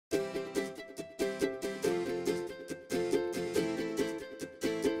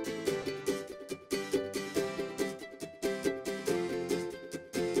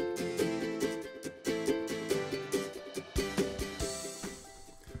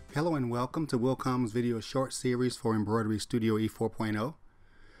Hello and welcome to Wilcom's video short series for Embroidery Studio E4.0.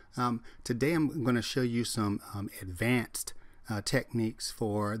 Today I'm going to show you some advanced techniques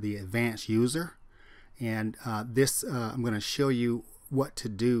for the advanced user, and I'm going to show you what to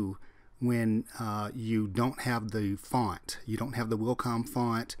do when you don't have the font, you don't have the Wilcom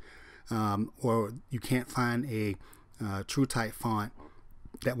font, or you can't find a true type font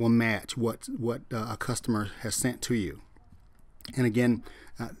that will match what a customer has sent to you. And again,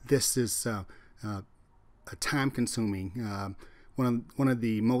 this is a time-consuming. One of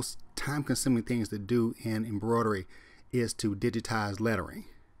the most time-consuming things to do in embroidery is to digitize lettering,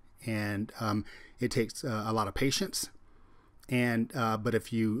 and it takes a lot of patience. And but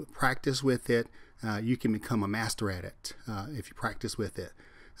if you practice with it, you can become a master at it. If you practice with it,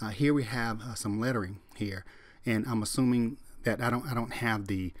 here we have some lettering here, and I'm assuming that I don't have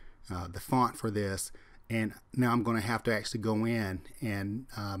the font for this. And now I'm going to have to actually go in and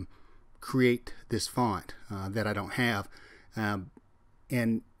create this font that I don't have.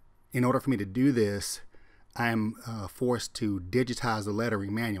 And in order for me to do this, I'm forced to digitize the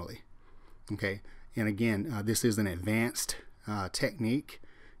lettering manually. Okay, and again, this is an advanced technique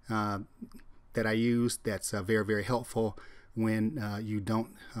that I use that's very, very helpful when you don't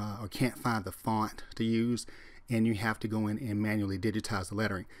or can't find the font to use, and you have to go in and manually digitize the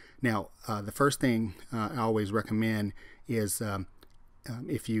lettering. Now, the first thing I always recommend is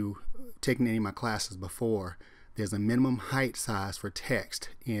if you've taken any of my classes before, there's a minimum height size for text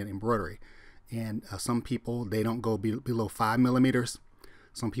in embroidery. And some people, they don't go below 5 millimeters.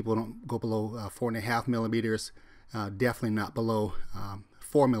 Some people don't go below 4.5 millimeters, definitely not below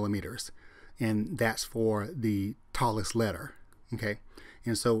 4 millimeters. And that's for the tallest letter, okay?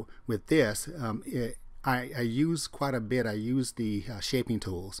 And so with this, I use quite a bit. I use the shaping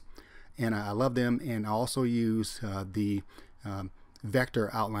tools, and I love them, and I also use the vector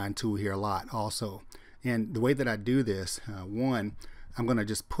outline tool here a lot also. And the way that I do this, one, I'm going to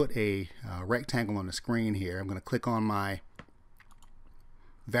just put a rectangle on the screen here. I'm going to click on my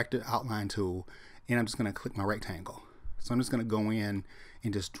vector outline tool, and I'm just going to click my rectangle. So I'm just going to go in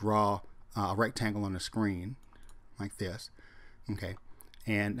and just draw a rectangle on the screen like this, okay?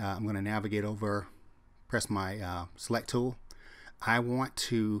 And I'm going to navigate over, press my select tool. I want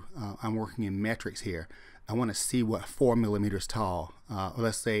to, I'm working in metrics here. I want to see what 4 millimeters tall, or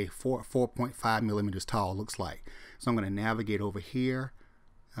let's say 4.5 millimeters tall looks like. So I'm going to navigate over here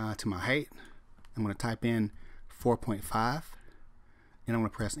to my height. I'm going to type in 4.5, and I'm going to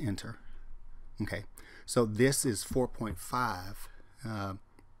press enter. Okay, so this is 4.5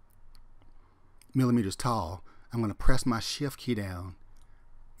 millimeters tall. I'm going to press my shift key down,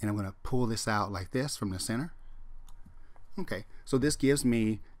 and I'm going to pull this out like this from the center. Okay, so this gives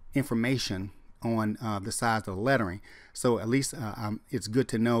me information on the size of the lettering. So at least it's good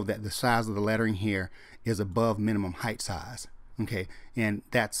to know that the size of the lettering here is above minimum height size. Okay, and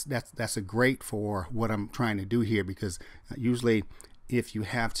that's a great for what I'm trying to do here, because usually if you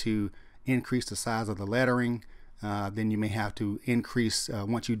have to increase the size of the lettering, then you may have to increase,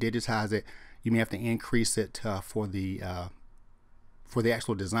 once you digitize it, you may have to increase it for the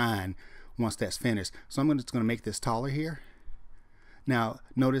actual design once that's finished. So I'm just going to make this taller here. Now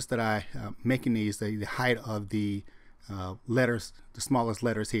notice that I making these the height of the letters, the smallest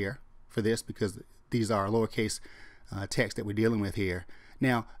letters here for this, because these are lowercase text that we're dealing with here.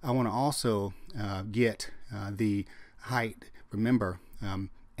 Now I want to also get the height. Remember,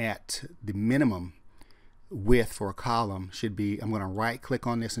 at the minimum width for a column should be, I'm going to right click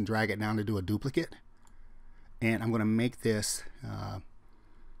on this and drag it down to do a duplicate, and I'm going to make this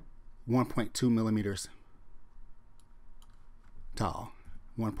 1.2 millimeters tall.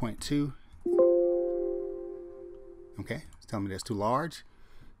 1.2. Okay, it's telling me that's too large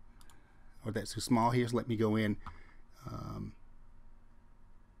or that's too small here, so let me go in.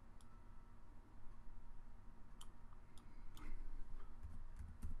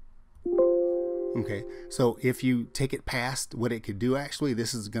 Okay, so if you take it past what it could do, actually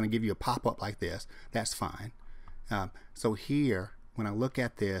this is going to give you a pop-up like this. That's fine. So here, when I look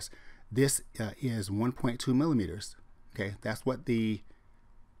at this, this is 1.2 millimeters. Okay, that's what the,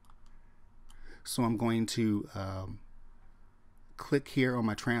 so I'm going to click here on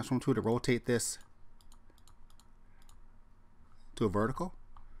my transform tool to rotate this to a vertical.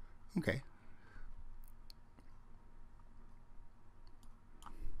 Okay.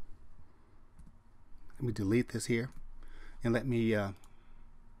 Let me delete this here, and let me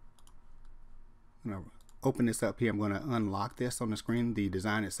open this up here. I'm going to unlock this on the screen, the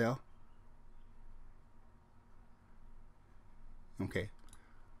design itself. Okay,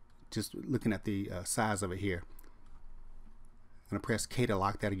 just looking at the size of it here. going to press K to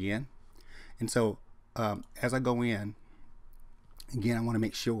lock that again. And so as I go in, again, I want to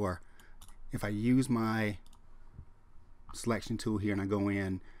make sure if I use my selection tool here and I go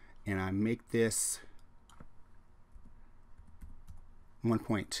in and I make this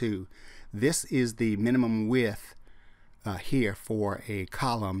 1.2, this is the minimum width here for a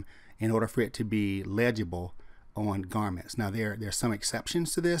column in order for it to be legible on garments. Now there's some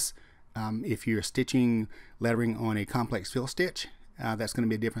exceptions to this. If you're stitching lettering on a complex fill stitch, that's going to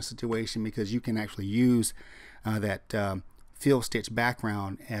be a different situation because you can actually use that fill stitch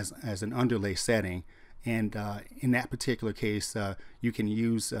background as an underlay setting, and in that particular case you can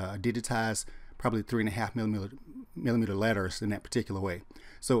use digitized probably 3.5 millimeter letters in that particular way.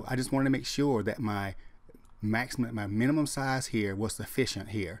 So I just wanted to make sure that my minimum size here was sufficient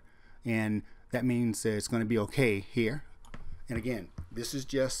here, and that means that it's going to be okay here. And again, this is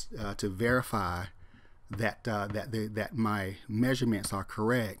just to verify that that my measurements are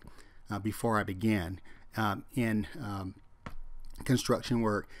correct before I begin. In construction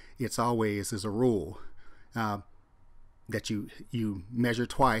work, it's always as a rule that you measure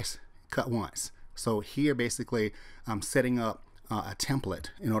twice, cut once. So here basically I'm setting up a template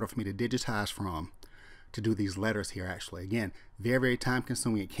in order for me to digitize from to do these letters here. Actually, again, very time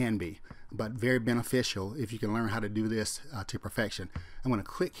consuming it can be, but very beneficial if you can learn how to do this to perfection. I'm going to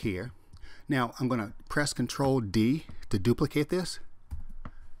click here. Now I'm going to press Control D to duplicate this,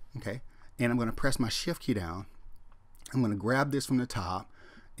 okay, and I'm going to press my Shift key down. I'm going to grab this from the top,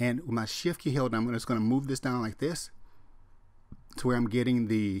 and with my Shift key held down, I'm just going to move this down like this to where I'm getting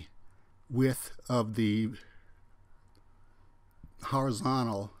the width of the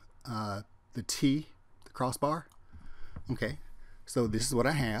horizontal, the T, the crossbar. Okay, so this is what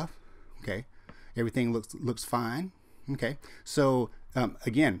I have. Okay, everything looks fine. Okay, so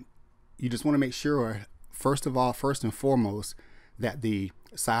again, you just want to make sure first and foremost that the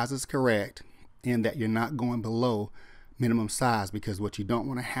size is correct and that you're not going below minimum size, because what you don't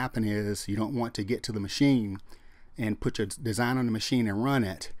want to happen is you don't want to get to the machine and put your design on the machine and run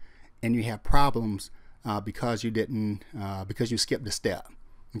it, and you have problems because you didn't because you skipped a step.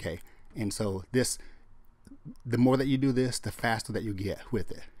 Okay, and so the more that you do this, the faster that you get with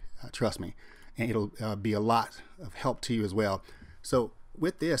it. Trust me, and it'll be a lot of help to you as well. So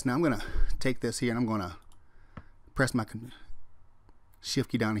with this, now I'm going to take this here and I'm going to press my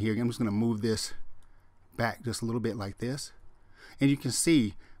Shift key down here. I'm just going to move this back just a little bit like this, and you can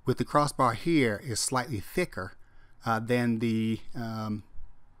see with the crossbar here is slightly thicker than the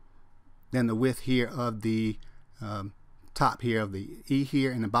width here of the top here of the E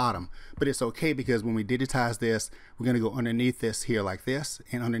here in the bottom. But it's okay because when we digitize this, we're going to go underneath this here like this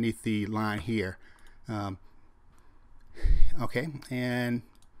and underneath the line here. Okay, and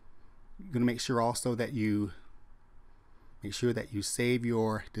you're going to make sure also that you save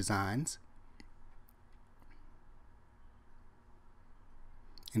your designs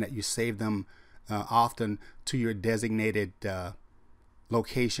and that you save them often to your designated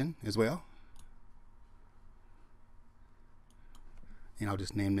location as well. And I'll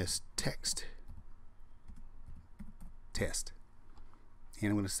just name this text test, and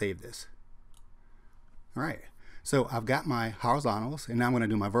I'm going to save this. All right, so I've got my horizontals, and now I'm going to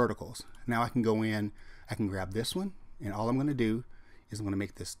do my verticals. Now I can go in, I can grab this one, and all I'm going to do is I'm going to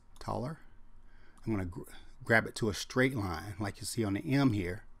make this taller. I'm going to grab it to a straight line like you see on the M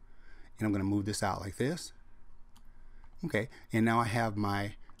here, and I'm going to move this out like this. Okay, and now I have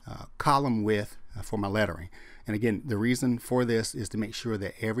my column width for my lettering. And again, the reason for this is to make sure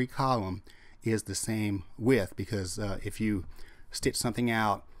that every column is the same width, because if you stitch something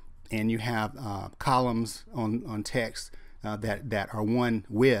out and you have columns on text that are one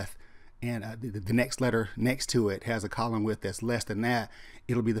width, and the next letter next to it has a column width that's less than that,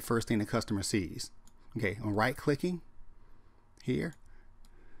 it'll be the first thing the customer sees. Okay, I'm right clicking here,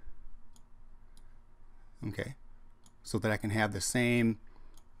 okay, so that I can have the same,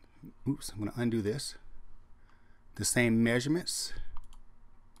 oops, I'm going to undo this, the same measurements.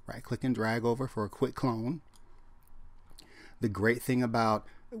 Right click and drag over for a quick clone. The great thing about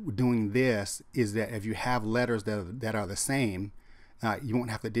doing this is that if you have letters that are the same, you won't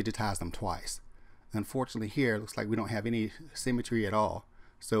have to digitize them twice. Unfortunately here, it looks like we don't have any symmetry at all.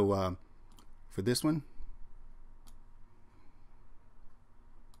 So for this one,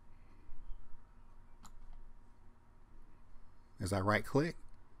 as I right click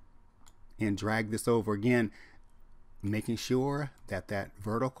and drag this over again, making sure that that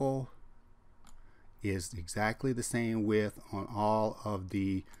vertical is exactly the same width on all of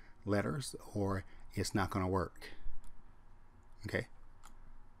the letters, or it's not going to work. Okay,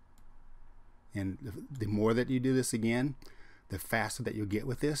 and the more that you do this again, the faster that you'll get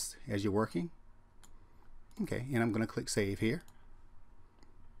with this as you're working. Okay, and I'm going to click Save here.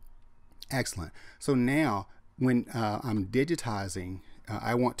 Excellent. So now when I'm digitizing,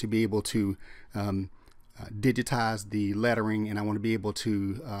 I want to be able to digitize the lettering, and I want to be able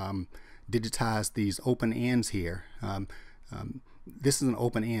to digitize these open ends here. This is an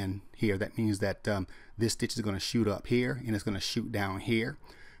open end here. That means that this stitch is going to shoot up here and it's going to shoot down here.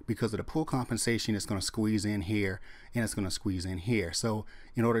 Because of the pull compensation, it's going to squeeze in here and it's going to squeeze in here. So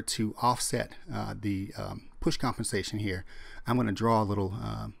in order to offset the push compensation here, I'm going to draw a little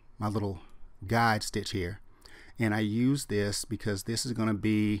my little guide stitch here, and I use this because this is going to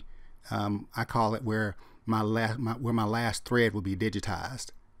be I call it where my last thread will be digitized.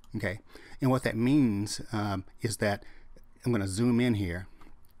 Okay, and what that means is that I'm going to zoom in here.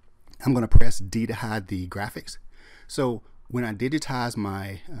 I'm going to press D to hide the graphics. So when I digitize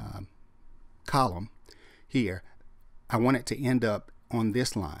my column here, I want it to end up on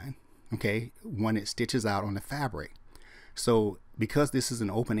this line, okay, when it stitches out on the fabric. So because this is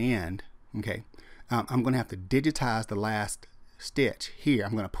an open end, okay, I'm going to have to digitize the last stitch here.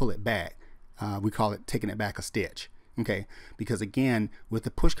 I'm going to pull it back. We call it taking it back a stitch, okay, because again, with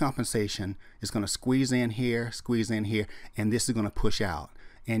the push compensation, it's going to squeeze in here, and this is going to push out.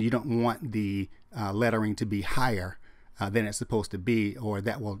 And you don't want the lettering to be higher than it's supposed to be, or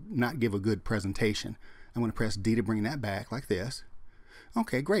that will not give a good presentation. I'm going to press D to bring that back like this.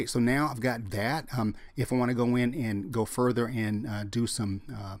 Okay, great. So now I've got that. If I want to go in and go further and do some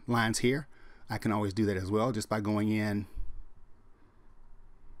lines here, I can always do that as well, just by going in.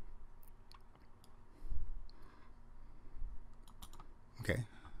 Okay,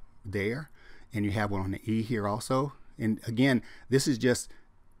 there. And you have one on the E here also. And again, this is just,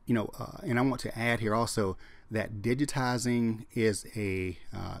 you know, and I want to add here also that digitizing is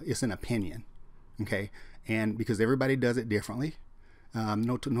it's an opinion, okay? And because everybody does it differently,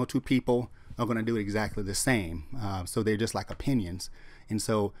 no two people are going to do it exactly the same. So they're just like opinions. And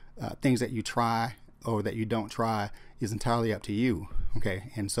so things that you try or that you don't try is entirely up to you,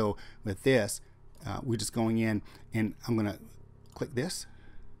 okay? And so with this, we're just going in, and I'm going to click this,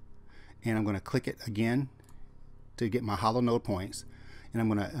 and I'm going to click it again to get my hollow node points, and I'm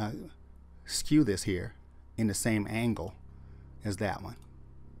going to skew this here in the same angle as that one,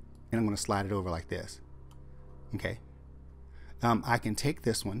 and I'm going to slide it over like this. Okay, I can take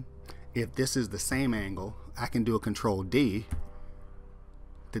this one. If this is the same angle, I can do a Control D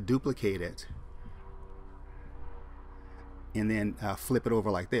to duplicate it, and then flip it over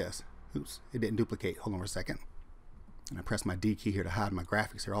like this. Oops, it didn't duplicate. Hold on for a second. And I press my D key here to hide my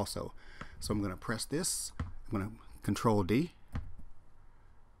graphics here also. So I'm going to press this. I'm going to Control D,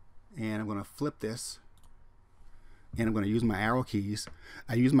 and I'm going to flip this, and I'm going to use my arrow keys.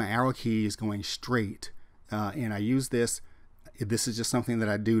 I use my arrow keys going straight, and I use this. This is just something that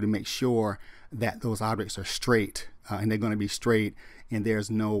I do to make sure that those objects are straight, and they're going to be straight, and there's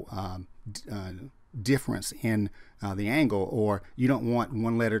no difference in the angle, or you don't want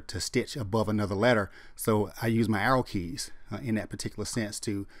one letter to stitch above another letter. So I use my arrow keys in that particular sense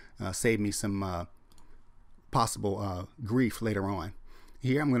to save me some possible grief later on.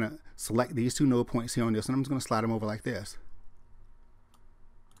 Here I'm going to select these two node points here on this, and I'm just going to slide them over like this.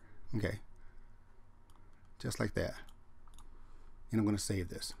 Okay, just like that. And I'm going to save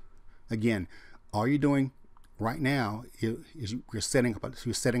this. Again, all you're doing right now is you're setting up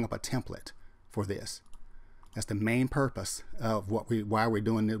a template for this. That's the main purpose of why we're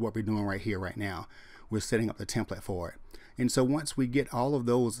doing what we're doing right here, right now. We're setting up the template for it. And so once we get all of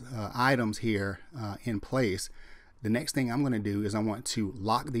those items here in place, the next thing I'm going to do is I want to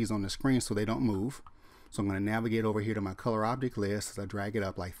lock these on the screen so they don't move. So I'm going to navigate over here to my color object list. As I drag it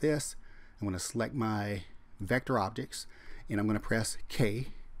up like this, I'm going to select my vector objects, and I'm going to press K,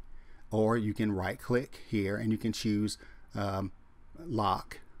 or you can right click here and you can choose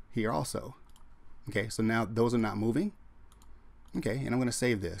lock here also. Okay, so now those are not moving. Okay, and I'm going to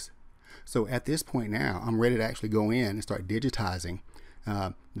save this. So at this point now, I'm ready to actually go in and start digitizing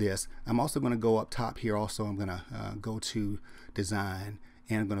this. I'm also going to go up top here also. I'm going to go to design,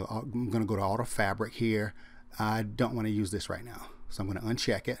 and I'm going to go to auto fabric here. I don't want to use this right now, so I'm going to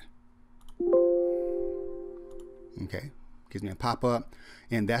uncheck it. Okay, gives me a pop-up,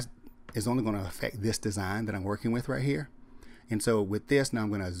 and that is only going to affect this design that I'm working with right here. And so with this, now I'm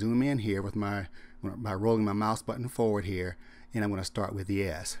going to zoom in here with by rolling my mouse button forward here, and I'm going to start with the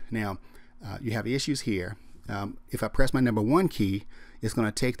S. Now you have issues here. If I press my number 1 key, it's going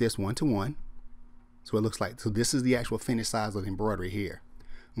to take this 1 to 1. So it looks like, so this is the actual finished size of the embroidery here.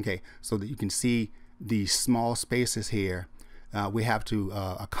 Okay, so that you can see the small spaces here. We have to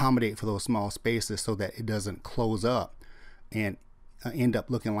accommodate for those small spaces so that it doesn't close up and end up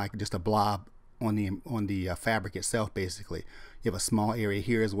looking like just a blob on the fabric itself. Basically, you have a small area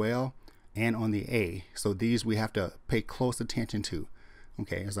here as well, and on the A. So these we have to pay close attention to.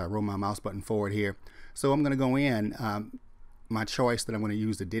 Okay, as I roll my mouse button forward here. So I'm going to go in, my choice that I'm going to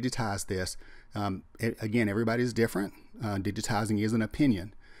use to digitize this. Again, everybody's different. Digitizing is an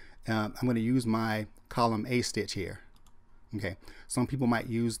opinion. I'm going to use my column A stitch here. Okay, some people might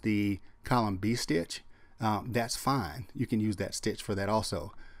use the column B stitch. That's fine. You can use that stitch for that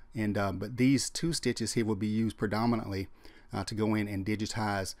also. And but these two stitches here will be used predominantly to go in and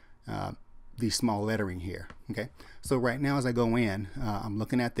digitize the small lettering here. Okay, so right now as I go in, I'm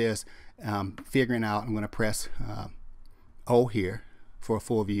looking at this, figuring out, I'm going to press O here for a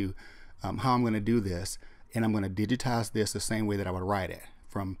full view, how I'm going to do this, and I'm going to digitize this the same way that I would write it,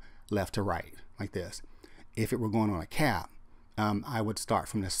 from left to right, like this. If it were going on a cap, I would start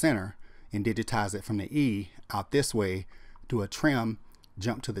from the center and digitize it from the E out this way, do a trim,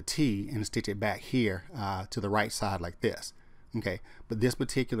 jump to the T, and stitch it back here to the right side like this. Okay, but this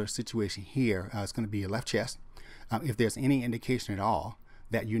particular situation here is going to be a left chest. If there's any indication at all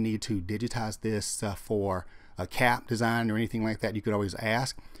that you need to digitize this for a cap design or anything like that, you could always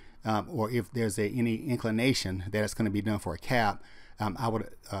ask. Or if there's any inclination that it's going to be done for a cap, I would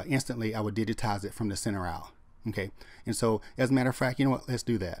digitize it from the center out. Okay, and so as a matter of fact, you know what, let's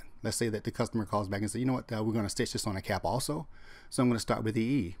do that. Let's say that the customer calls back and says, you know what, we're going to stitch this on a cap also. So I'm going to start with the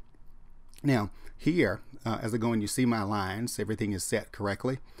E. Now here, as I go in, you see my lines, everything is set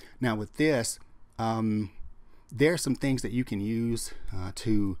correctly. Now with this, there are some things that you can use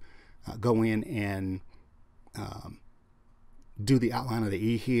to go in and do the outline of the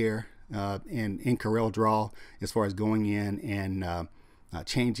E here in Corel Draw, as far as going in and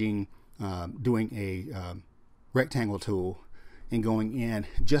changing, doing a rectangle tool and going in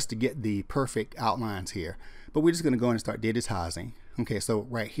just to get the perfect outlines here. But we're just going to go in and start digitizing. Okay, so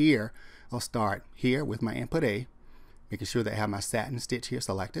right here, I'll start here with my input A, making sure that I have my satin stitch here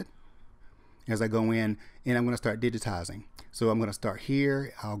selected. As I go in, and I'm going to start digitizing. So I'm going to start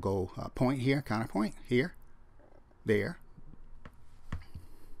here. I'll go point here, counterpoint here, there.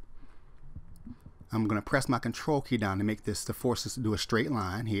 I'm going to press my control key down to make this, to force us to do a straight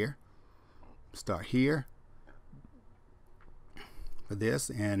line here. Start here for this,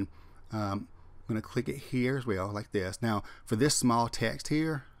 and I'm going to click it here as well, like this. Now for this small text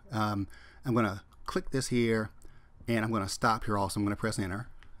here, I'm going to click this here, and I'm going to stop here also. I'm going to press enter,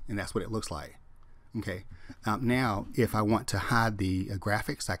 and that's what it looks like. Okay, now if I want to hide the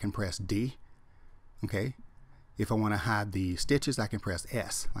graphics, I can press D. Okay, if I want to hide the stitches, I can press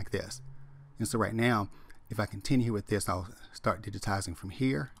S, like this. And so right now, if I continue with this, I'll start digitizing from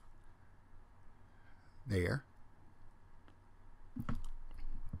here, there.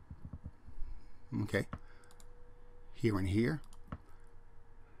 Okay, here and here,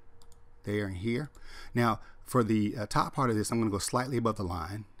 there and here. Now for the top part of this, I'm going to go slightly above the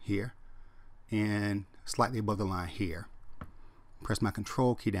line here and slightly above the line here. Press my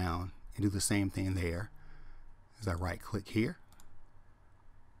control key down and do the same thing there as I right click here.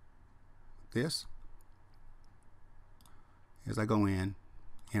 This, as I go in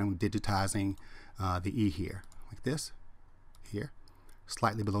and I'm digitizing the E here, like this, here,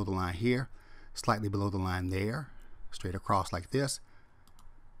 slightly below the line here, slightly below the line there, straight across like this,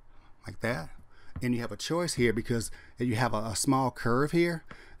 like that. And you have a choice here because you have a small curve here.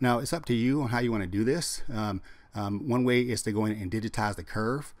 Now it's up to you on how you want to do this. One way is to go in and digitize the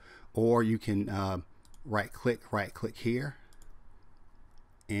curve, or you can right click here,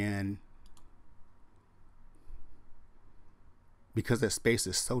 and because that space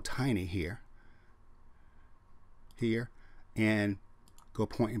is so tiny here, and go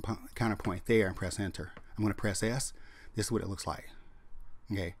point and counterpoint there and press enter. I'm going to press S. This is what it looks like.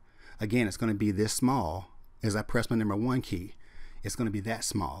 Okay, again, it's going to be this small. As I press my number 1 key, it's going to be that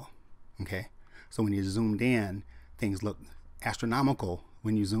small. Okay, so when you zoomed in, things look astronomical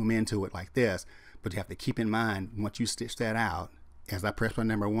when you zoom into it like this, but you have to keep in mind, once you stitch that out, as I press my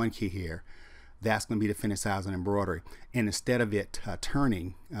number 1 key here, that's going to be the finished size of embroidery. And instead of it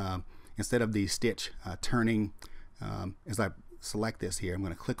turning, instead of the stitch turning, as I select this here, I'm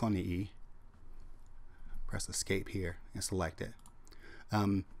going to click on the E, press escape here and select it.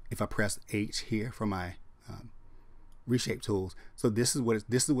 If I press H here for my reshape tools, so this is what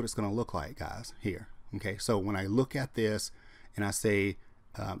it's going to look like, guys, here. Okay, so when I look at this and I say,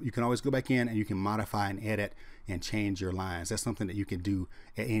 you can always go back in and you can modify and edit and change your lines. That's something that you can do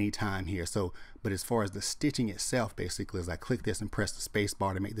at any time here. So, but as far as the stitching itself, basically, as I click this and press the space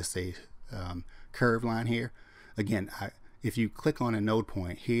bar to make this a curved line here, again, if you click on a node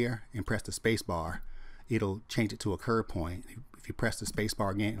point here and press the space bar, it'll change it to a curve point. If you press the space bar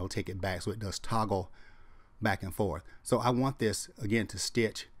again, it'll take it back, so it does toggle back and forth. So I want this again to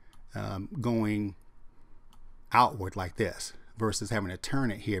stitch going outward like this versus having to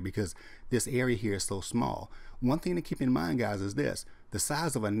turn it here, because this area here is so small. One thing to keep in mind, guys, is this: the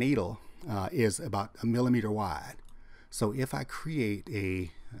size of a needle is about 1 millimeter wide. So if I create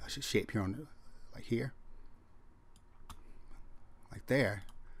a shape here on like here, like there,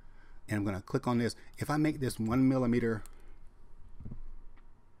 and I'm going to click on this, if I make this 1 millimeter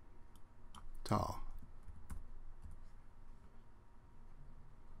tall,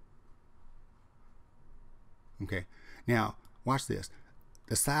 okay, now watch this.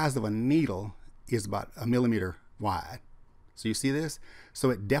 The size of a needle is about 1 millimeter wide. So you see this? So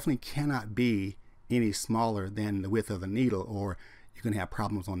it definitely cannot be any smaller than the width of a needle, or you're going to have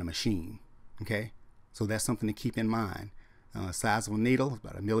problems on the machine. Okay, so that's something to keep in mind. Size of a needle is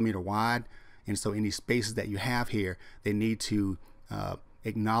about 1 millimeter wide, and so any spaces that you have here, they need to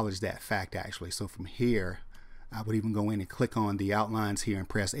acknowledge that fact actually. So from here, I would even go in and click on the outlines here and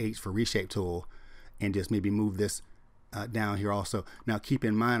press H for reshape tool, and just maybe move this down here also. Now keep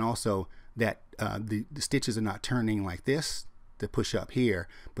in mind also that the stitches are not turning like this to push up here,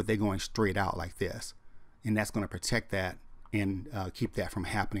 but they're going straight out like this, and that's going to protect that and keep that from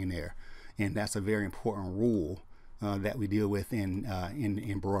happening there. And that's a very important rule that we deal with in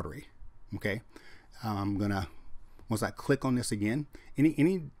embroidery. Okay, I'm gonna, once I click on this again,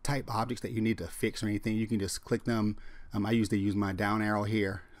 any type objects that you need to fix or anything, you can just click them. I usually use my down arrow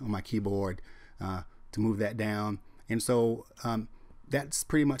here on my keyboard to move that down, and so that's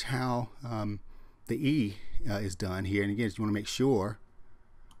pretty much how the E is done here. And again, you want to make sure,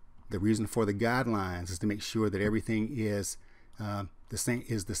 the reason for the guidelines is to make sure that everything is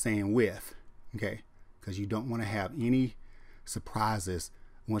the same width, okay? Because you don't want to have any surprises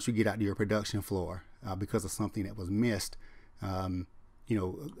once you get out to your production floor because of something that was missed. You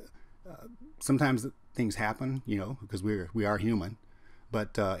know, sometimes things happen, you know, because we are human.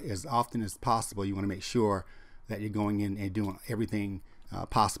 But as often as possible, you want to make sure that you're going in and doing everything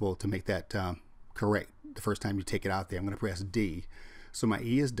possible to make that correct the first time you take it out there. I'm going to press D. So my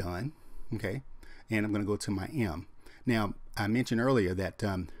E is done, okay? And I'm going to go to my M. Now, I mentioned earlier that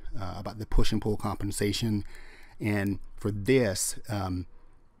about the push and pull compensation, and for this,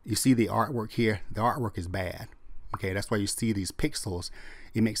 you see the artwork here. The artwork is bad, okay? That's why you see these pixels.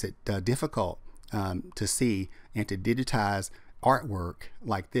 It makes it difficult to see and to digitize artwork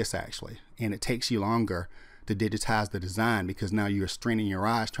like this actually, and it takes you longer to digitize the design because now you're straining your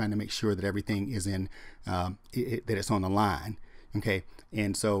eyes trying to make sure that everything is in that it's on the line, okay?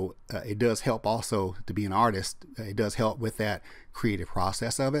 And so it does help also to be an artist. It does help with that creative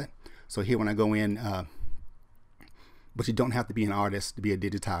process of it. So here when I go in, but you don't have to be an artist to be a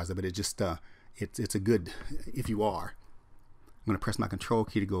digitizer, but it just it's a good if you are. I'm going to press my control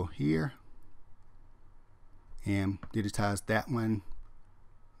key to go here and digitize that one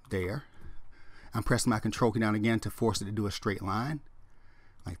there. I'm pressing my control key down again to force it to do a straight line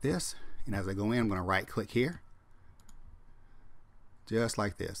like this. And as I go in, I'm going to right click here, just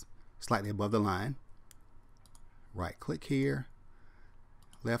like this, slightly above the line. Right click here,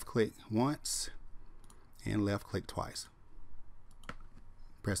 left click once, and left click twice.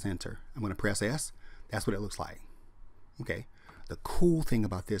 Press enter. I'm going to press S. That's what it looks like. Okay. The cool thing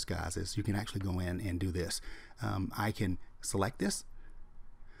about this, guys, is you can actually go in and do this. I can select this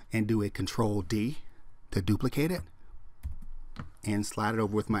and do a Control D to duplicate it and slide it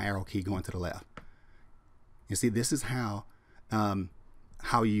over with my arrow key going to the left. You see, this is how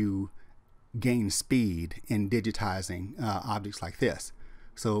you gain speed in digitizing objects like this.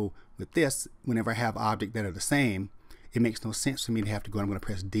 So with this, whenever I have objects that are the same, it makes no sense for me to have to go. I'm going to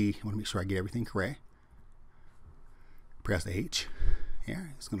press D. I want to make sure I get everything correct. Press H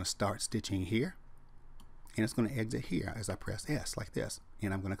here. It's going to start stitching here, and it's going to exit here as I press S like this,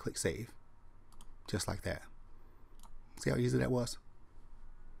 and I'm going to click save just like that. See how easy that was?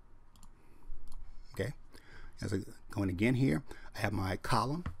 Okay, as I go in again here, I have my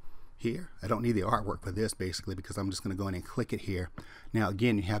column here. I don't need the artwork for this basically because I'm just going to go in and click it here. Now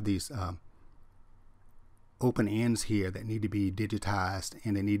again, you have these open ends here that need to be digitized,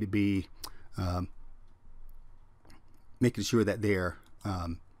 and they need to be making sure that they're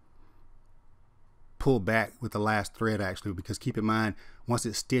pulled back with the last thread actually, because keep in mind, once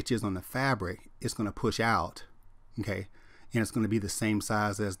it stitches on the fabric, it's going to push out, okay, and it's going to be the same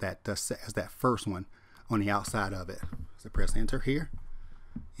size as that first one on the outside of it. So press enter here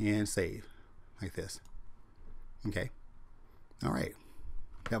and save like this. Okay, all right,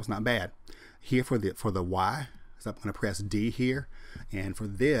 that was not bad. Here for the Y, so I'm going to press D here, and for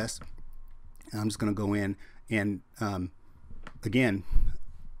this, And I'm just going to go in and again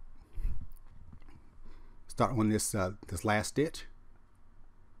start on this this last stitch.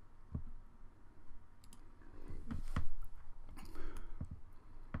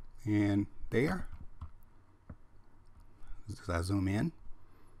 And there, as I zoom in,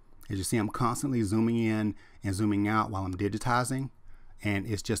 as you see, I'm constantly zooming in and zooming out while I'm digitizing, and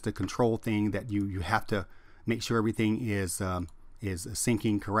it's just a control thing that you have to make sure everything is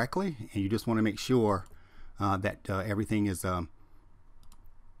syncing correctly, and you just want to make sure that everything is the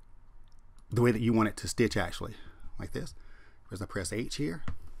way that you want it to stitch, actually, like this. As I press H here,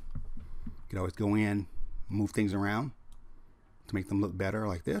 you can always go in, move things around to make them look better,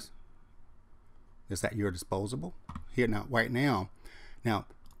 like this. It's at your disposal here. Now, right now,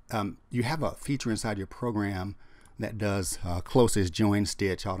 you have a feature inside your program that does closest join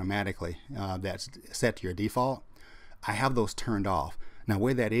stitch automatically. That's set to your default. I have those turned off. Now,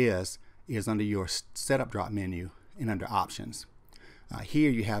 where that is under your setup drop menu and under options. Here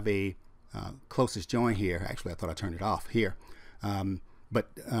you have a closest join here. Actually, I thought I turned it off here. But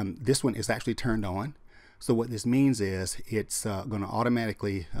this one is actually turned on. So what this means is it's going to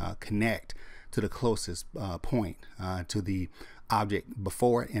automatically connect to the closest point to the object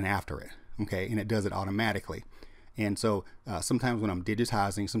before it and after it. Okay, and it does it automatically. And so sometimes when I'm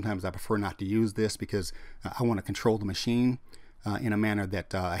digitizing, sometimes I prefer not to use this because I want to control the machine in a manner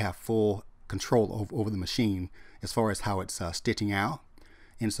that I have full control over the machine as far as how it's stitching out.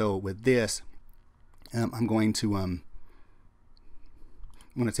 And so with this, I'm going to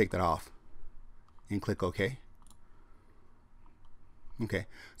take that off and click OK. Okay,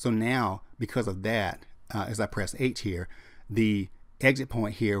 so now because of that, as I press H here, the exit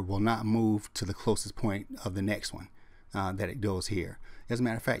point here will not move to the closest point of the next one that it goes here. As a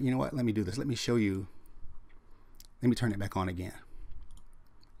matter of fact, you know what? Let me do this. Let me show you. Let me turn it back on again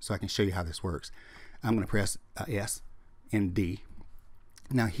so I can show you how this works. I'm going to press S and D.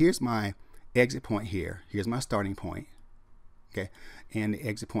 Now here's my exit point here. Here's my starting point. Okay, and the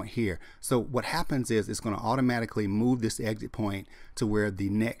exit point here. So what happens is it's going to automatically move this exit point to where the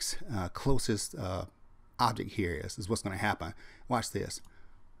next closest object here is what's going to happen. Watch this.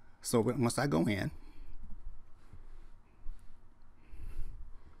 So once I go in,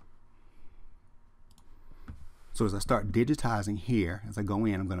 so as I start digitizing here, as I go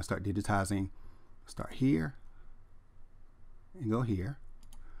in, I'm going to start digitizing, start here, and go here,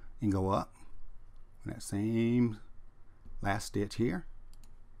 and go up, and that same last stitch here,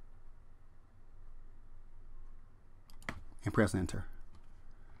 and press enter.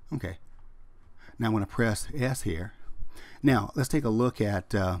 Okay, now I'm going to press S here. Now let's take a look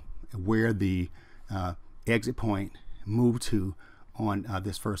at where the exit point moved to on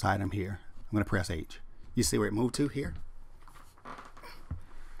this first item here. I'm going to press H. You see where it moved to here?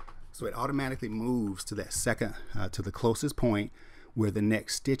 So it automatically moves to that second, to the closest point where the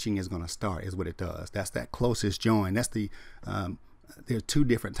next stitching is going to start, is what it does. That's that closest join. That's the there are two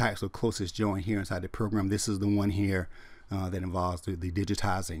different types of closest join here inside the program. This is the one here that involves the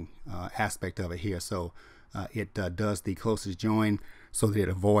digitizing aspect of it here. So it does the closest join so that it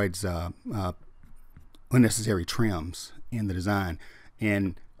avoids unnecessary trims in the design.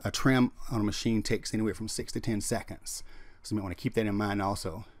 And a trim on a machine takes anywhere from 6 to 10 seconds. So you might want to keep that in mind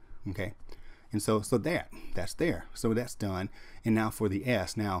also. Okay. And so that's there. So that's done. And now for the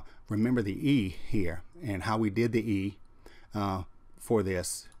S. Now remember the E here and how we did the E for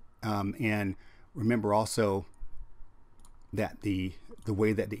this. And remember also that the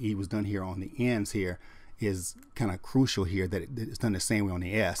way that the E was done here on the ends here is kind of crucial here, that it's done the same way on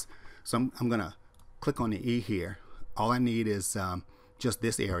the S. So I'm going to click on the E here. All I need is just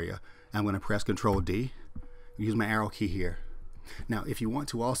this area. I'm going to press Control D. Use my arrow key here. Now if you want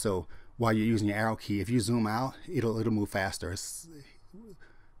to also, while you're using your arrow key, if you zoom out, it'll move faster. It's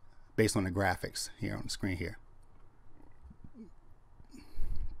based on the graphics here on the screen here.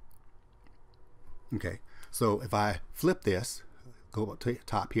 Okay, so if I flip this, go up to the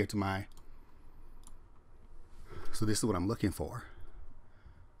top here to my, so this is what I'm looking for.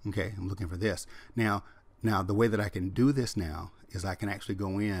 Okay, I'm looking for this. Now the way that I can do this now is I can actually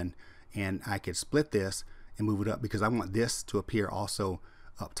go in and I could split this and move it up, because I want this to appear also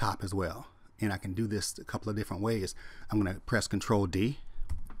up top as well. And I can do this a couple of different ways. I'm going to press Control D.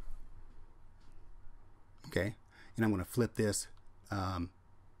 Okay, and I'm going to flip this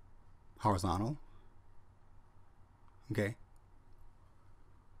horizontal. Okay,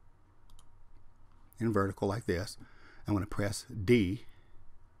 and vertical like this. I'm going to press D.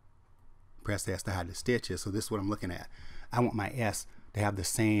 Press S to hide the stitches. So this is what I'm looking at. I want my S to have the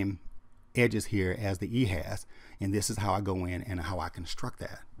same edges here as the E has, and this is how I go in and how I construct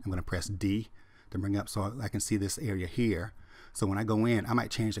that. I'm going to press D to bring up so I can see this area here. So when I go in, I might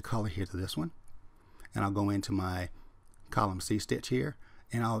change the color here to this one, and I'll go into my column C stitch here,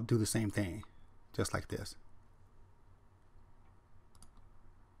 and I'll do the same thing, just like this.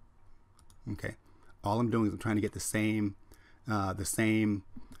 Okay, all I'm doing is I'm trying to get the same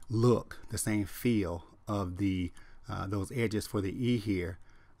look, the same feel of the those edges for the E here,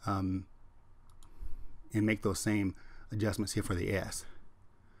 and make those same adjustments here for the S.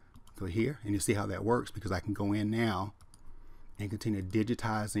 Go here, and you see how that works, because I can go in now and continue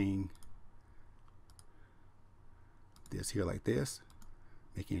digitizing this here like this,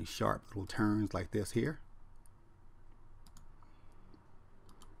 making sharp little turns like this here.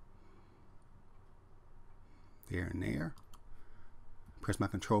 There and there. Press my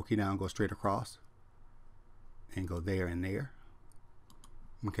control key down, go straight across, and go there and there.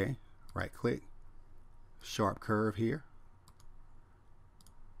 Okay, right click, sharp curve here.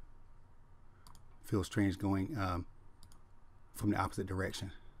 Feels strange going from the opposite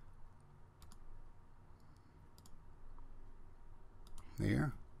direction.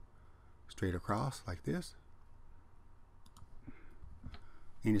 There, straight across like this.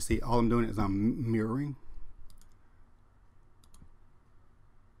 And you see, all I'm doing is I'm mirroring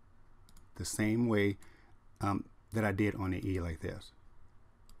the same way that I did on the E like this.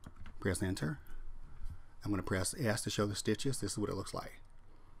 Press enter. I'm going to press S to show the stitches. This is what it looks like.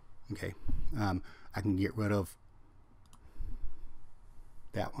 Okay, I can get rid of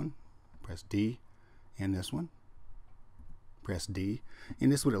that one. Press D, and this one. Press D,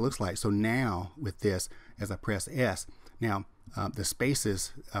 and this is what it looks like. So now with this, as I press S, now the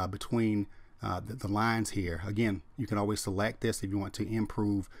spaces between the lines here, again, you can always select this if you want to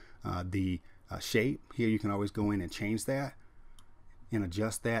improve the shape. Here you can always go in and change that and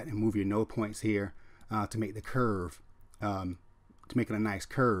adjust that and move your node points here to make the curve, to make it a nice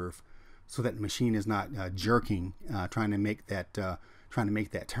curve, so that the machine is not jerking, trying to make that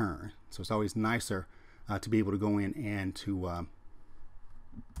turn. So it's always nicer to be able to go in and to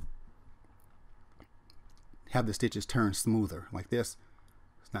have the stitches turn smoother like this.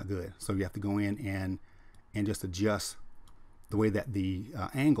 It's not good. So you have to go in and just adjust the way that the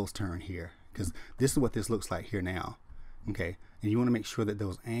angles turn here, because this is what this looks like here now. Okay, and you want to make sure that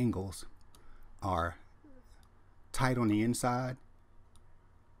those angles are tight on the inside,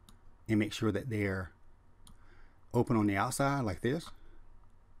 and make sure that they're open on the outside like this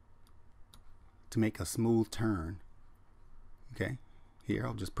to make a smooth turn. Okay, here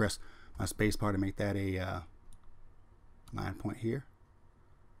I'll just press my space bar to make that a line point here.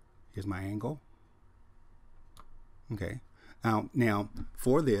 Here's my angle. Okay, now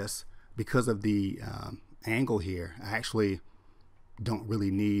for this, because of the angle here, I actually don't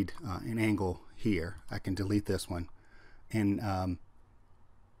really need an angle here. I can delete this one, and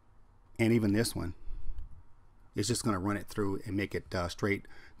even this one. It's just going to run it through and make it straight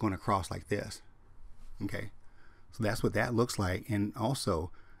going across like this. Okay, so that's what that looks like. And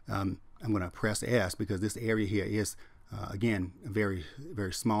also I'm going to press S, because this area here is again a very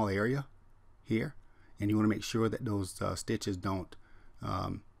small area here, and you want to make sure that those stitches don't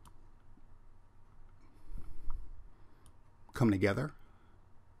come together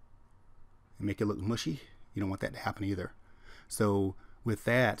and make it look mushy. You don't want that to happen either. So with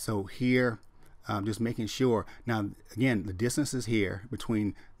that, so here just making sure, now again, the distances here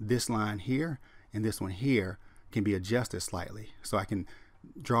between this line here and this one here can be adjusted slightly. So I can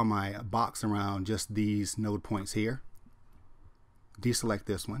draw my box around just these node points here, deselect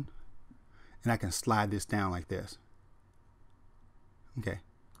this one, and I can slide this down like this. Okay,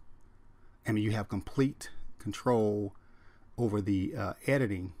 I mean, you have complete control over the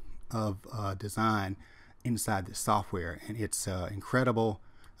editing of design inside the software, and it's incredible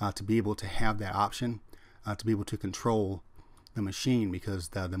to be able to have that option, to be able to control the machine, because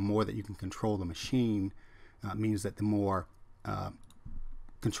the more that you can control the machine means that the more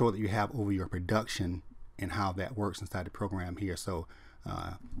control that you have over your production and how that works inside the program here. So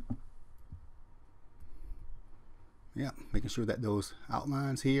yeah, making sure that those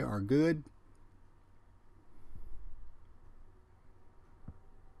outlines here are good,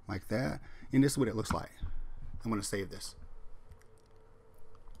 like that. And this is what it looks like. I'm going to save this.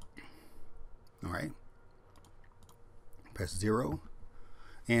 All right, press 0,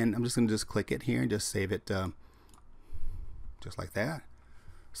 and I'm just going to click it here and just save it just like that.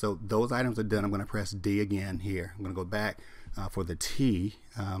 So those items are done. I'm going to press D again here. I'm going to go back for the T.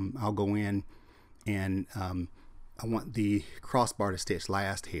 I'll go in and I want the crossbar to stitch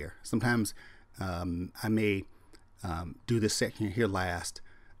last here. Sometimes I may do this section here last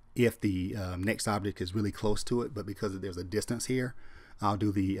if the next object is really close to it, but because there's a distance here, I'll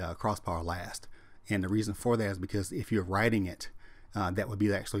do the crossbar last. And the reason for that is because if you're writing it, that would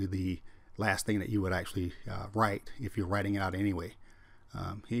be actually the last thing that you would actually write if you're writing it out anyway.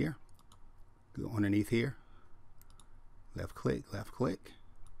 Here, go underneath here, left click,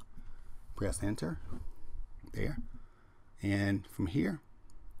 press enter, there. And from here,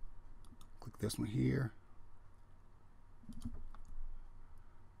 click this one here.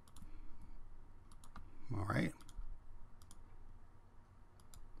 All right.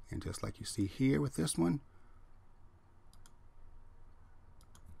 And just like you see here with this one,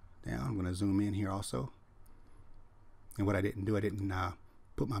 now I'm going to zoom in here also. And what I didn't do, I didn't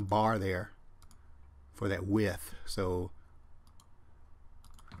put my bar there for that width. So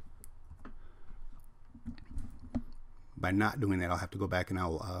by not doing that, I'll have to go back and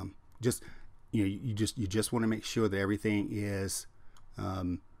I'll just, you just want to make sure that everything is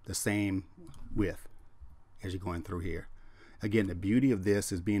the same width as you're going through here. Again, the beauty of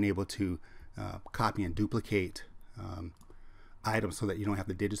this is being able to copy and duplicate items so that you don't have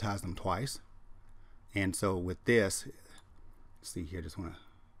to digitize them twice. And so with this, see here, just want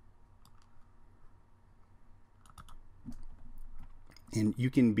to, and you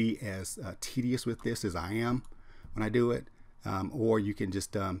can be as tedious with this as I am when I do it, or you can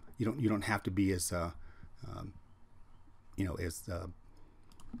just you don't have to be as as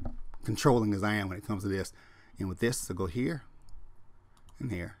controlling as I am when it comes to this. And with this, so go here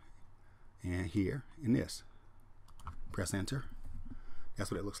and there and here and this, press enter. That's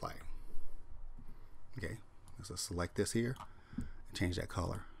what it looks like. Okay, let's just select this here and change that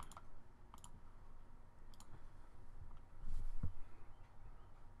color.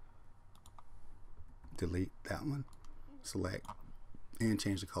 Delete that one, select, and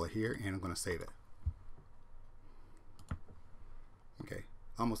change the color here, and I'm going to save it. Okay,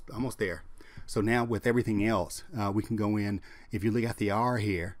 almost there. So now with everything else, we can go in. If you look at the R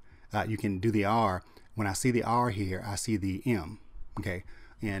here, you can do the R. When I see the R here, I see the M. Okay,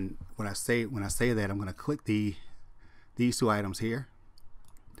 and when I say that, I'm going to click these two items here.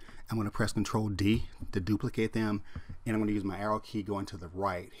 I'm going to press Control D to duplicate them, and I'm going to use my arrow key going to the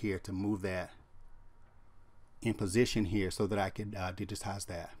right here to move that in position here so that I could digitize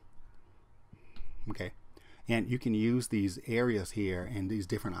that. Okay, and you can use these areas here and these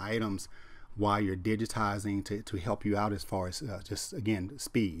different items while you're digitizing to help you out as far as just, again,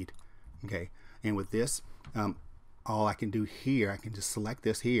 speed. Okay, and with this, all I can do here, I can just select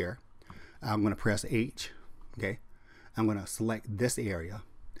this here. I'm going to press H. Okay, I'm going to select this area,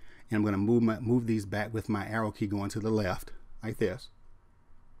 and I'm going to move these back with my arrow key going to the left, like this.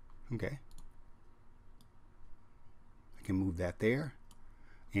 Okay, I can move that there,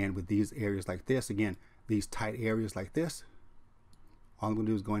 and with these areas like this, again, these tight areas like this, all I'm going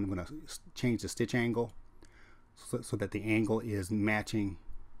to do is I'm going to change the stitch angle so that the angle is matching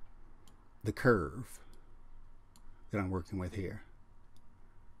the curve that I'm working with here.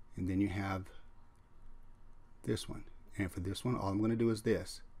 And then you have this one. And for this one, all I'm going to do is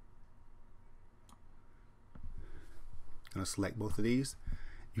this. I'm going to select both of these,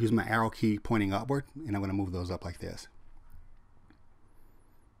 use my arrow key pointing upward, and I'm going to move those up like this.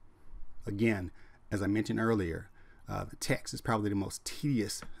 Again, as I mentioned earlier, the text is probably the most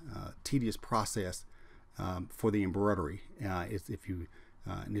tedious process for the embroidery. And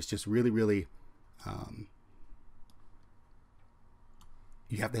it's just really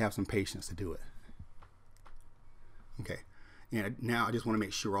you have to have some patience to do it. Okay, and now I just want to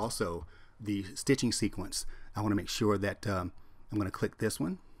make sure also the stitching sequence. I want to make sure that I'm going to click this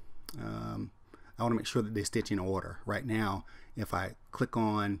one. I want to make sure that they stitch in order. Right now, if I click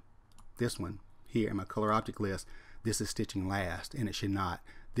on this one here in my color object list, this is stitching last, and it should not.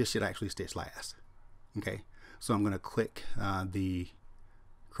 This should actually stitch last. Okay, so I'm going to click the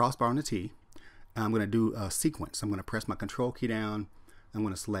crossbar on the T. I'm going to do a sequence. I'm going to press my Control key down. I'm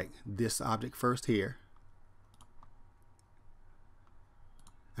going to select this object first here.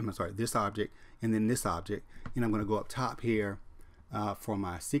 I'm sorry, this object, and then this object, and I'm going to go up top here for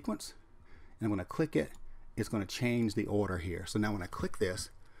my sequence, and I'm going to click it. It's going to change the order here. So now when I click this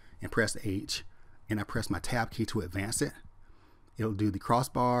and press H, and I press my tab key to advance it, it'll do the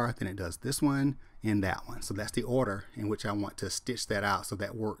crossbar, then it does this one and that one. So that's the order in which I want to stitch that out, so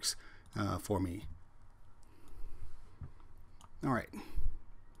that works for me. All right,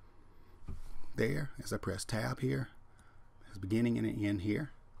 there, as I press tab here, there's beginning and an end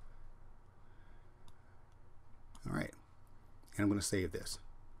here. All right, and I'm going to save this.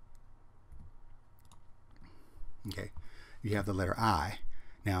 Okay, you have the letter I.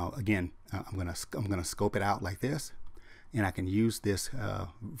 Now again, I'm gonna scope it out like this, and I can use this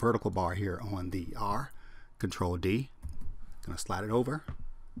vertical bar here on the R. Control D. Gonna slide it over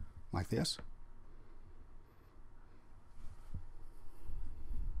like this.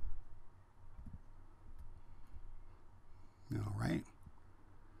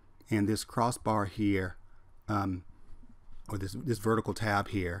 and this crossbar here, or this vertical tab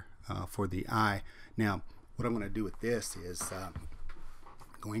here for the eye. Now, what I'm going to do with this is I'm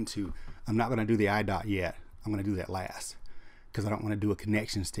not going to do the eye dot yet. I'm going to do that last, because I don't want to do a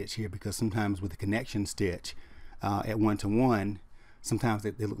connection stitch here, because sometimes with a connection stitch at 1-to-1, sometimes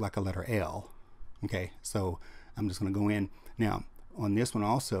they look like a letter L. Okay, so I'm just going to go in. Now, on this one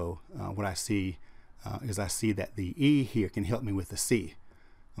also, what I see is I see that the E here can help me with the C.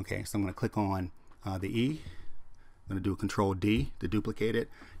 Okay, so I'm going to click on the E. I'm going to do a Control D to duplicate it.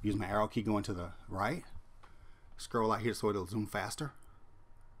 Use my arrow key going to the right. Scroll out here so it'll zoom faster.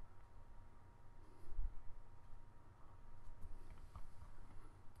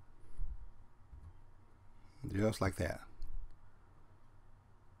 Just like that.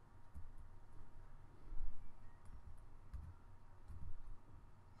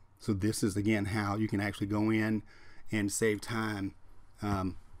 So this is again how you can actually go in and save time.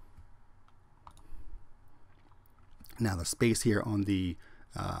 Now the space here on the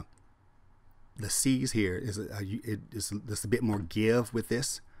C's here is there's a bit more give with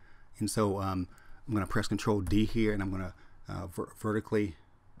this, and so I'm going to press Control D here, and I'm going to vertically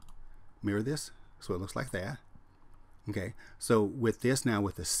mirror this so it looks like that. Okay, so with this now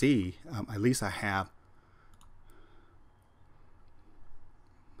with the C, at least I have.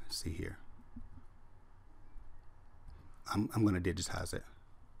 Let's see here. I'm going to digitize it,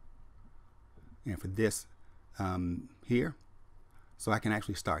 and for this here, so I can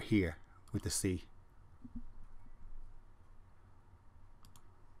actually start here with the C.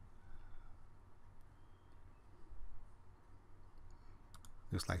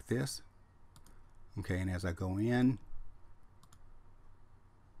 Just like this. Okay, and as I go in,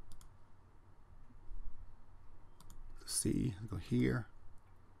 C, go here,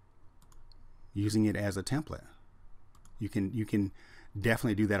 using it as a template. You can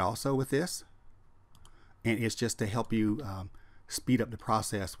definitely do that also with this, and it's just to help you speed up the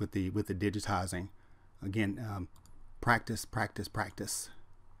process with the digitizing. Again, practice.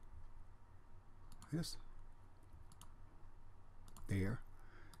 This there,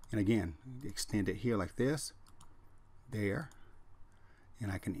 and again extend it here like this, there,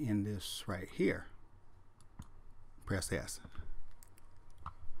 and I can end this right here. Press S.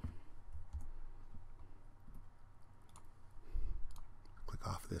 Click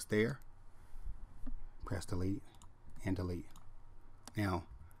off this there. Press delete and delete. Now,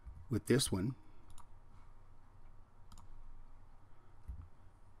 with this one,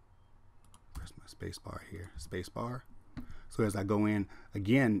 press my space bar here, space bar. So as I go in,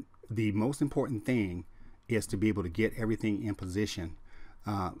 again, the most important thing is to be able to get everything in position.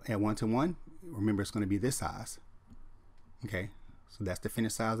 At 1-to-1, remember it's going to be this size. Okay, so that's the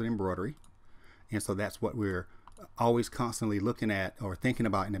finished size of the embroidery, and so that's what we're always constantly looking at or thinking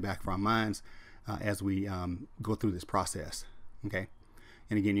about in the back of our minds as we go through this process. Okay,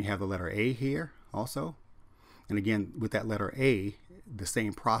 and again, you have the letter A here also, and again with that letter A, the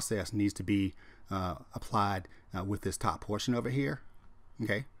same process needs to be applied with this top portion over here.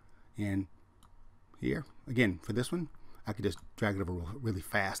 Okay, and here again for this one, I could just drag it over really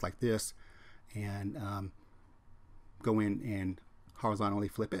fast like this, and go in and horizontally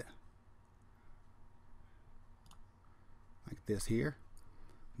flip it like this here,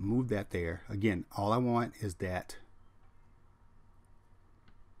 move that there. Again, all I want is that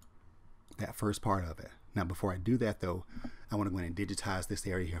first part of it. Now before I do that though, I want to go in and digitize this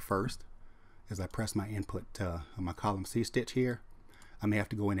area here first. As I press my input on my column C stitch here, I may have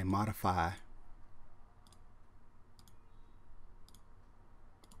to go in and modify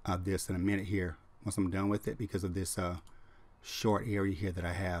this in a minute here once I'm done with it, because of this short area here that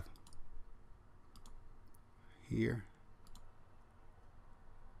I have here.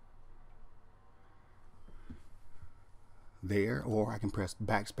 There, or I can press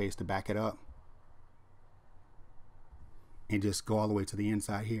backspace to back it up and just go all the way to the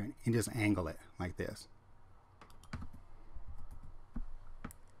inside here and just angle it like this,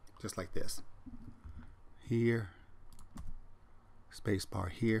 just like this. Here, space bar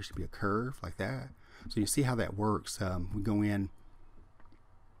here should be a curve like that. So you see how that works. We go in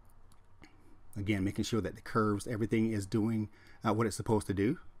again, making sure that the curves, everything is doing what it's supposed to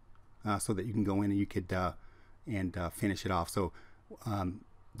do, so that you can go in and you could finish it off. So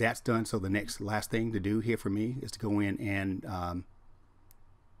that's done. So the last thing to do here for me is to go in and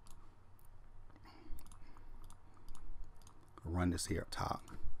run this here up top.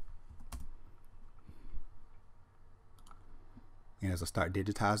 And as I start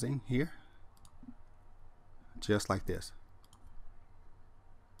digitizing here, just like this.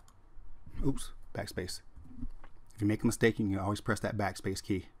 Oops, backspace. If you make a mistake, you can always press that backspace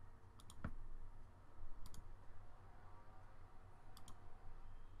key.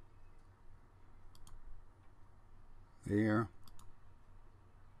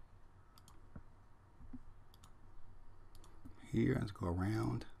 here. Let's go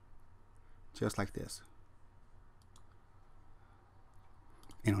around just like this.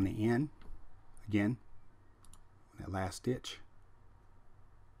 And on the end, again, that last stitch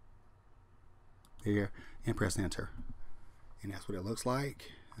there, and press enter. And that's what it looks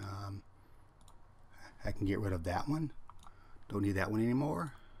like. I can get rid of that one. Don't need that one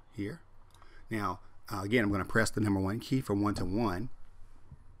anymore. Here. Now, again, I'm going to press the number 1 key for 1 to 1.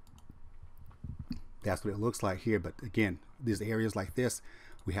 That's what it looks like here. But again, these areas like this,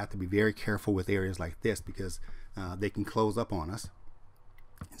 we have to be very careful with areas like this because they can close up on us.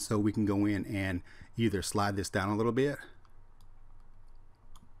 So we can go in and either slide this down a little bit,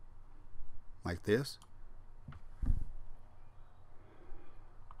 like this,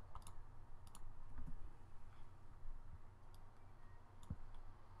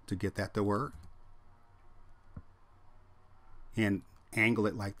 to get that to work, and angle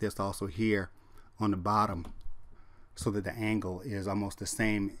it like this also here on the bottom so that the angle is almost the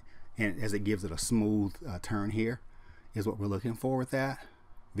same, and as it gives it a smooth turn here is what we're looking for with that.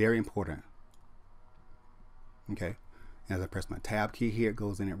 Very important. Okay, as I press my tab key here, it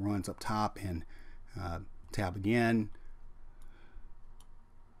goes in, it runs up top, and tab again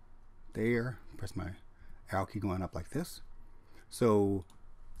there, press my arrow key going up like this. So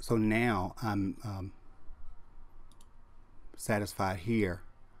now I'm satisfied here,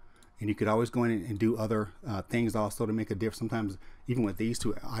 and you could always go in and do other things also to make a difference. Sometimes even with these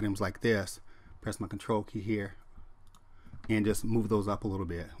two items like this, press my control key here and just move those up a little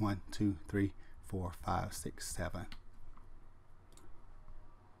bit. 1, 2, 3, 4, 5, 6, 7.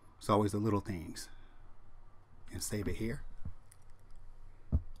 It's always the little things. And save it here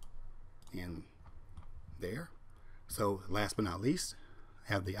and there. So last but not least,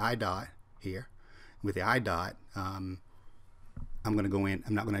 I have the eye dot here. With the eye dot, I'm going to go in.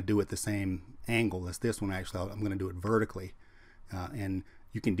 I'm not going to do it the same angle as this one. Actually, I'm going to do it vertically, and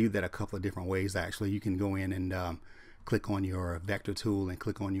you can do that a couple of different ways. Actually, you can go in and click on your vector tool and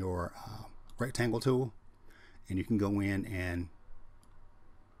click on your rectangle tool, and you can go in and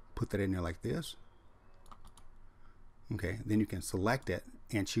put that in there like this. Okay, then you can select it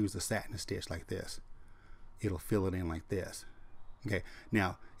and choose the satin stitch like this. It'll fill it in like this. Okay,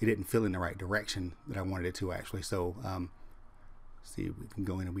 now it didn't fill in the right direction that I wanted it to actually, so see, we can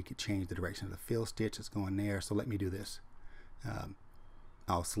go in and we could change the direction of the fill stitch that's going there. So let me do this.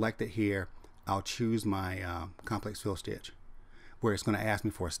 I'll select it here. I'll choose my complex fill stitch, where it's going to ask me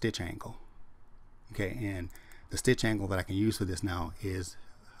for a stitch angle. Okay, and the stitch angle that I can use for this now is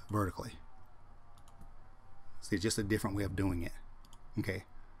vertically. See, just a different way of doing it. Okay,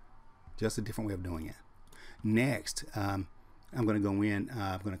 just a different way of doing it. Next, I'm going to go in,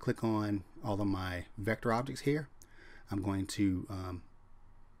 I'm going to click on all of my vector objects here. I'm going to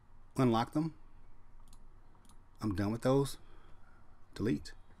unlock them. I'm done with those.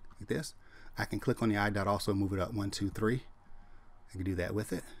 Delete, like this. I can click on the eye dot also, move it up 1, 2, 3. I can do that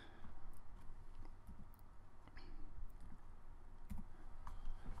with it.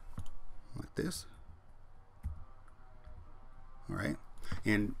 Like this. All right.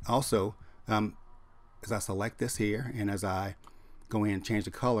 And also, as I select this here, and as I go in and change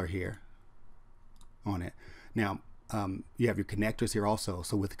the color here on it. Now, you have your connectors here also.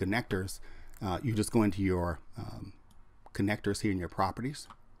 So with the connectors, you just go into your connectors here in your properties.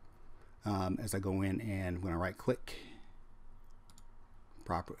 As I go in, and I'm going to right click,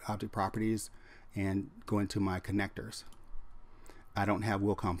 object properties, and go into my connectors. I don't have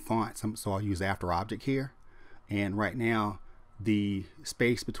Wilcom fonts, so I'll use after object here. And right now, the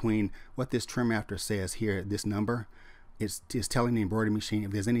space between what this trim after says here, this number, is telling the embroidery machine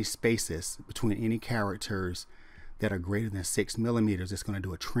if there's any spaces between any characters that are greater than 6 millimeters, it's going to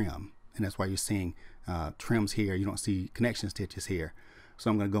do a trim. And that's why you're seeing trims here. You don't see connection stitches here. So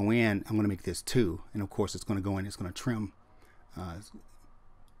I'm going to go in, I'm going to make this 2, and of course it's going to go in, it's going to trim,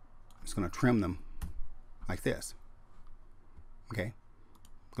 it's going to trim them like this. Okay,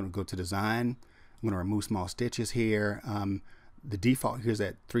 I'm going to go to design. I'm going to remove small stitches here. The default here is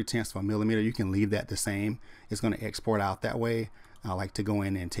at 3/10 of a millimeter. You can leave that the same. It's going to export out that way. I like to go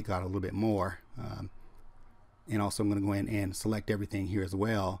in and take out a little bit more. And also I'm going to go in and select everything here as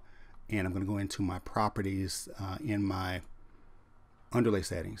well. And I'm going to go into my properties in my underlay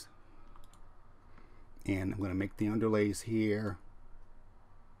settings. And I'm going to make the underlays here.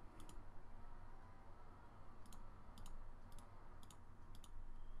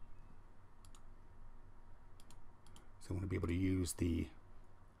 I want to be able to use the,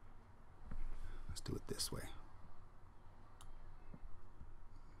 let's do it this way.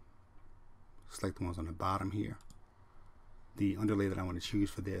 Select the ones on the bottom here. The underlay that I want to choose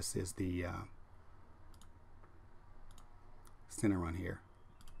for this is the center run here,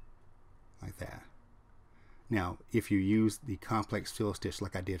 like that. Now, if you use the complex fill stitch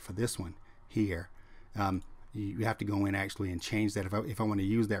like I did for this one here, you have to go in actually and change that. If I want to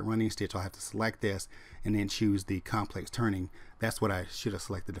use that running stitch, I'll have to select this and then choose the complex turning. That's what I should have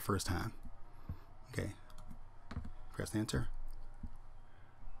selected the first time. Okay, press enter.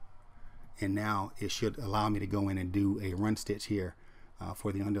 And now it should allow me to go in and do a run stitch here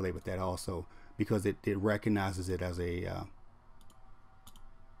for the underlay with that also, because it recognizes it as a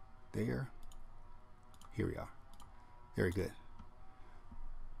there. Here we are. Very good.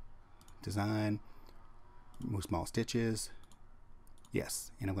 Design, remove small stitches.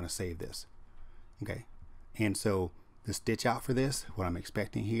 Yes, and I'm going to save this. Okay, and so the stitch out for this, what I'm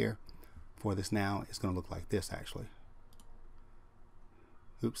expecting here for this now, is going to look like this actually.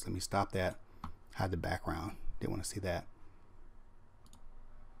 Oops, let me stop that. Hide the background. Didn't want to see that.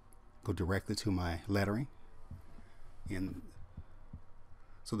 Go directly to my lettering. And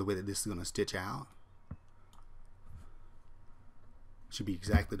so the way that this is going to stitch out should be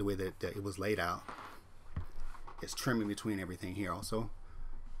exactly the way that it was laid out. It's trimming between everything here also,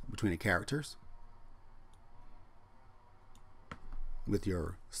 between the characters, with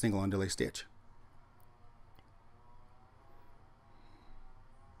your single underlay stitch.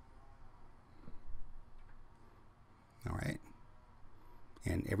 All right,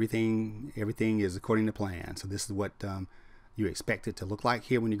 and everything is according to plan. So this is what you expect it to look like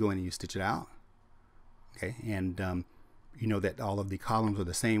here when you go in and you stitch it out. Okay, and you know that all of the columns are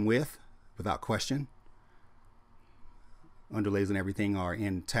the same width without question. Underlays and everything are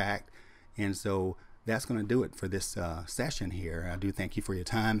intact, and so that's going to do it for this session here. I do thank you for your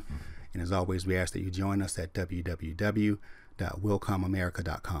time, and as always, we ask that you join us at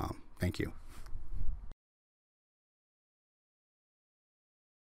www.wilcomamerica.com. Thank you.